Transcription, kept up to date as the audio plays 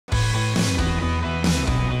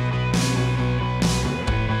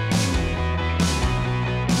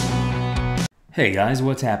Hey guys,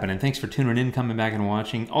 what's happening? Thanks for tuning in, coming back and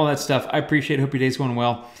watching, all that stuff. I appreciate it. Hope your day's going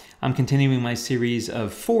well. I'm continuing my series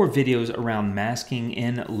of 4 videos around masking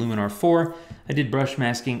in Luminar 4. I did brush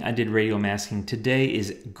masking, I did radial masking. Today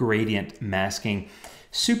is gradient masking.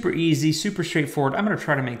 Super easy, super straightforward. I'm going to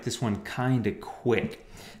try to make this one kind of quick.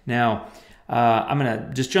 Now, I'm going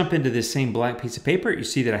to just jump into this same black piece of paper. You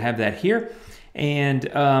see that I have that here. And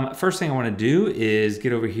first thing I want to do is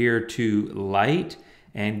get over here to light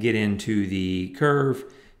and get into the curve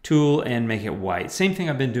tool and make it white. Same thing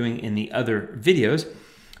I've been doing in the other videos.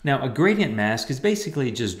 Now, a gradient mask is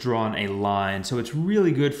basically just drawing a line. So it's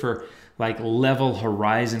really good for like level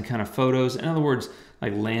horizon kind of photos. In other words,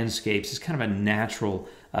 like landscapes. It's kind of a natural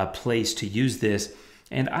place to use this.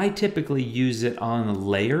 And I typically use it on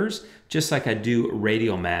layers, just like I do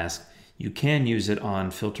radial mask. You can use it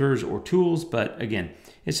on filters or tools, but again,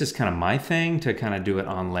 it's just kind of my thing to kind of do it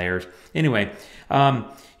on layers. Anyway,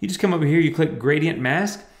 you just come over here, you click gradient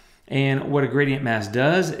mask, and what a gradient mask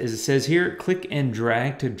does is it says here, click and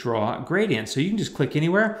drag to draw a gradient. So you can just click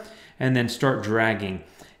anywhere and then start dragging,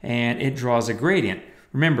 and it draws a gradient.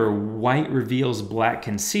 Remember, white reveals, black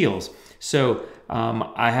conceals. So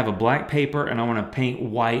I have a black paper and I want to paint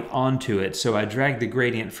white onto it. So I drag the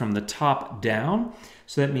gradient from the top down.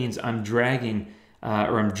 So that means I'm dragging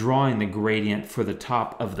or I'm drawing the gradient for the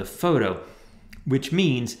top of the photo, which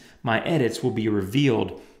means my edits will be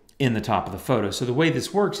revealed in the top of the photo. So the way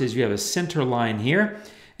this works is you have a center line here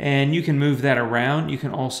and you can move that around. You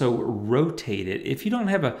can also rotate it. If you don't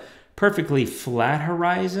have a perfectly flat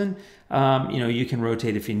horizon, you can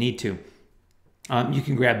rotate if you need to. You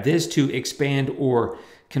can grab this to expand or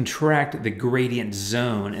contract the gradient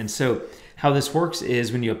zone. And so how this works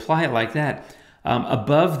is when you apply it like that,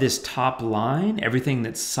 above this top line, everything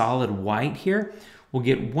that's solid white here will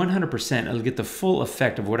get 100%. It'll get the full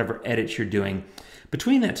effect of whatever edits you're doing.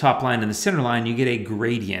 Between that top line and the center line, you get a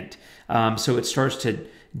gradient. So it starts to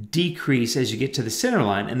decrease as you get to the center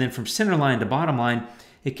line. And then from center line to bottom line,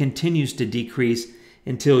 it continues to decrease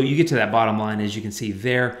until you get to that bottom line, as you can see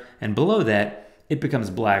there. And below that, it becomes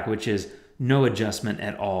black, which is no adjustment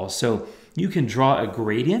at all. So you can draw a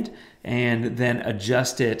gradient and then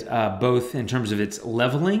adjust it both in terms of its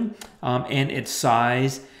leveling and its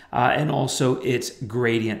size and also its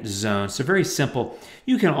gradient zone. So very simple.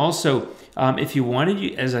 You can also, if you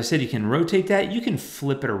wanted, as I said, you can rotate that. You can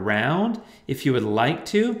flip it around if you would like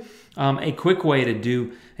to. A quick way to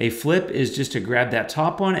do a flip is just to grab that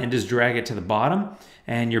top one and just drag it to the bottom.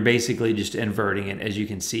 And you're basically just inverting it, as you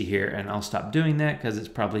can see here. And I'll stop doing that because it's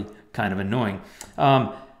probably kind of annoying.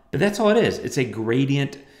 But that's all it is. It's a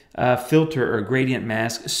gradient filter or gradient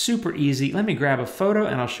mask. Super easy. Let me grab a photo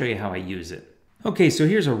and I'll show you how I use it. Okay, so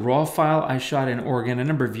here's a raw file I shot in Oregon a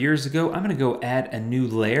number of years ago. I'm going to go add a new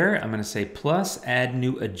layer. I'm going to say plus, add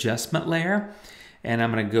new adjustment layer. And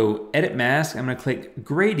I'm going to go edit mask. I'm going to click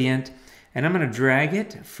gradient and I'm going to drag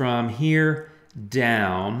it from here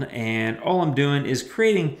down. And all I'm doing is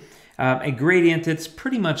creating a gradient that's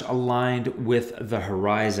pretty much aligned with the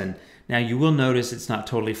horizon. Now you will notice it's not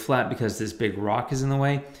totally flat because this big rock is in the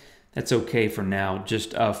way. That's okay for now.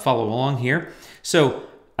 Just follow along here. So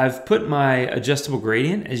I've put my adjustable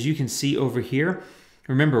gradient, as you can see over here.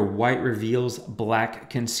 Remember, white reveals, black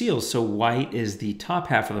conceals. So white is the top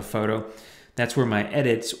half of the photo. That's where my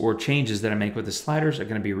edits or changes that I make with the sliders are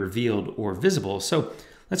going to be revealed or visible. So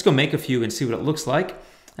let's go make a few and see what it looks like.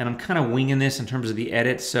 And I'm kind of winging this in terms of the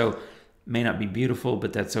edits, so may not be beautiful,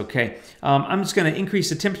 but that's okay. I'm just going to increase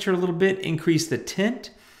the temperature a little bit, increase the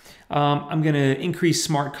tint. I'm going to increase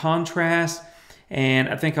smart contrast, and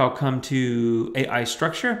I think I'll come to AI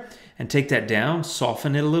structure and take that down,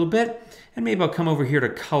 soften it a little bit, and maybe I'll come over here to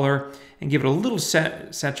color and give it a little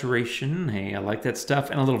saturation. Hey, I like that stuff,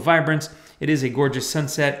 and a little vibrance. It is a gorgeous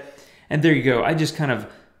sunset, and there you go. I just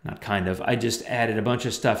I just added a bunch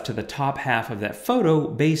of stuff to the top half of that photo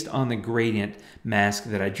based on the gradient mask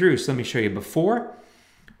that I drew. So let me show you before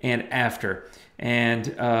and after.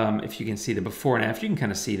 And if you can see the before and after, you can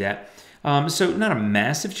kind of see that. So not a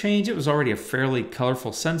massive change. It was already a fairly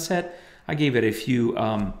colorful sunset. I gave it a few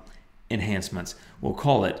enhancements, we'll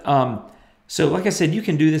call it. So like I said, you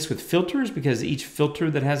can do this with filters because each filter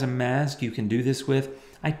that has a mask you can do this with.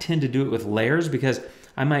 I tend to do it with layers because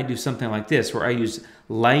I might do something like this where I use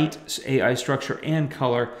light, AI structure, and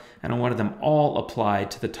color, and I wanted them all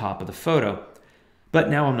applied to the top of the photo. But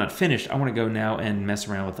now I'm not finished. I want to go now and mess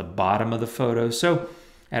around with the bottom of the photo. So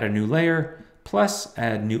add a new layer, plus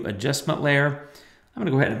add new adjustment layer. I'm going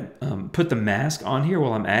to go ahead and put the mask on here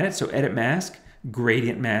while I'm at it. So edit mask,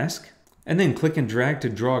 gradient mask, and then click and drag to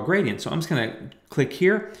draw a gradient. So I'm just going to click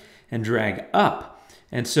here and drag up.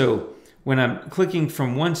 And so when I'm clicking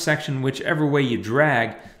from one section, whichever way you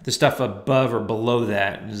drag, the stuff above or below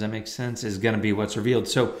that, does that make sense, is going to be what's revealed.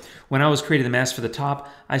 So when I was creating the mask for the top,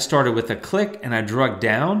 I started with a click and I drug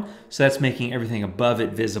down, so that's making everything above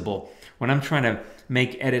it visible. When I'm trying to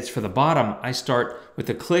make edits for the bottom, I start with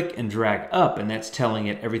a click and drag up, and that's telling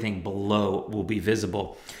it everything below will be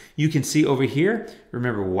visible. You can see over here,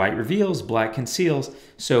 remember, white reveals, black conceals,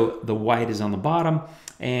 so the white is on the bottom,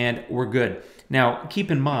 and we're good. Now,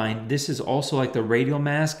 keep in mind, this is also like the radial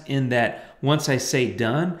mask in that once I say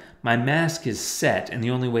done, my mask is set, and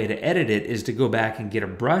the only way to edit it is to go back and get a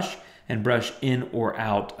brush and brush in or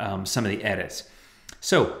out some of the edits.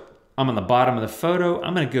 So I'm on the bottom of the photo.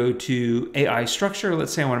 I'm going to go to AI structure.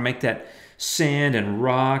 Let's say I want to make that sand and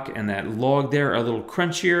rock and that log there a little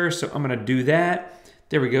crunchier, so I'm going to do that.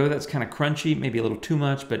 There we go. That's kind of crunchy, maybe a little too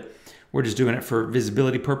much, but we're just doing it for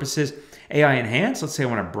visibility purposes. AI enhance, let's say I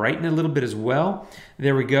want to brighten it a little bit as well.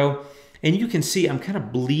 There we go. And you can see I'm kind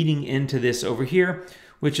of bleeding into this over here,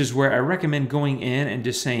 which is where I recommend going in and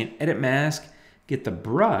just saying edit mask, get the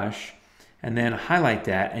brush, and then highlight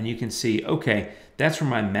that, and you can see, okay, that's where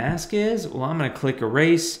my mask is. Well, I'm going to click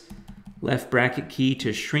erase, left bracket key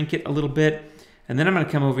to shrink it a little bit, and then I'm going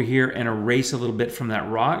to come over here and erase a little bit from that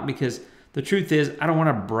rock, because the truth is I don't want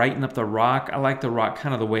to brighten up the rock. I like the rock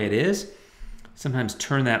kind of the way it is. Sometimes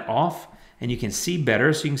turn that off and you can see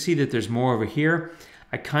better. So you can see that there's more over here.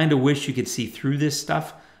 I kind of wish you could see through this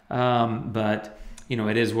stuff, but you know,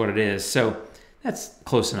 it is what it is. So that's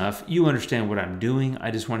close enough. You understand what I'm doing. I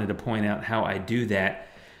just wanted to point out how I do that.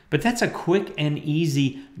 But that's a quick and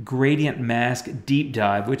easy gradient mask deep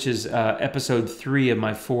dive, which is episode 3 of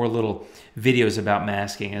my 4 little videos about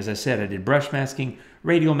masking. As I said, I did brush masking,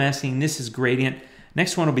 radial masking. This is gradient.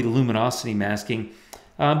 Next one will be luminosity masking.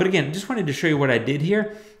 But again, just wanted to show you what I did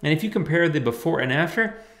here. And if you compare the before and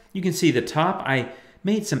after, you can see the top, I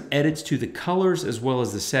made some edits to the colors as well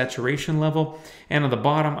as the saturation level. And on the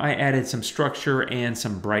bottom, I added some structure and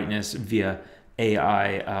some brightness via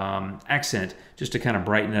AI accent just to kind of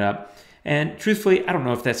brighten it up. And truthfully, I don't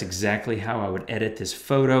know if that's exactly how I would edit this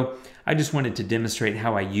photo. I just wanted to demonstrate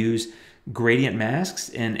how I use gradient masks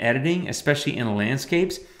in editing, especially in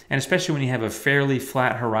landscapes, and especially when you have a fairly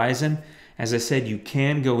flat horizon. As I said, you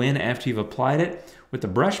can go in after you've applied it with the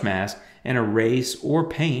brush mask and erase or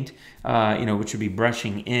paint, which would be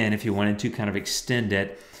brushing in if you wanted to kind of extend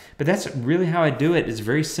it. But that's really how I do it. It's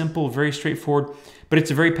very simple, very straightforward, but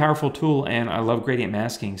it's a very powerful tool, and I love gradient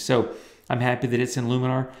masking. So I'm happy that it's in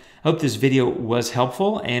Luminar. I hope this video was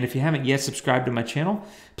helpful, and if you haven't yet subscribed to my channel,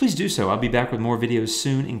 please do so. I'll be back with more videos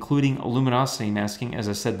soon, including luminosity masking, as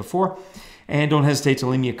I said before. And don't hesitate to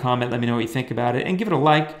leave me a comment. Let me know what you think about it, and give it a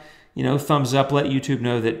like. Thumbs up. Let YouTube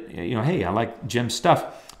know that, hey, I like Jim's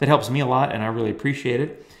stuff. That helps me a lot, and I really appreciate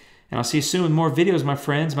it. And I'll see you soon with more videos, my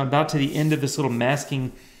friends. I'm about to the end of this little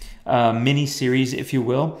masking mini-series, if you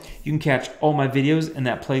will. You can catch all my videos in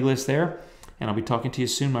that playlist there. And I'll be talking to you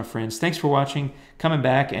soon, my friends. Thanks for watching, coming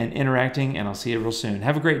back, and interacting, and I'll see you real soon.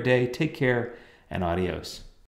 Have a great day. Take care, and adios.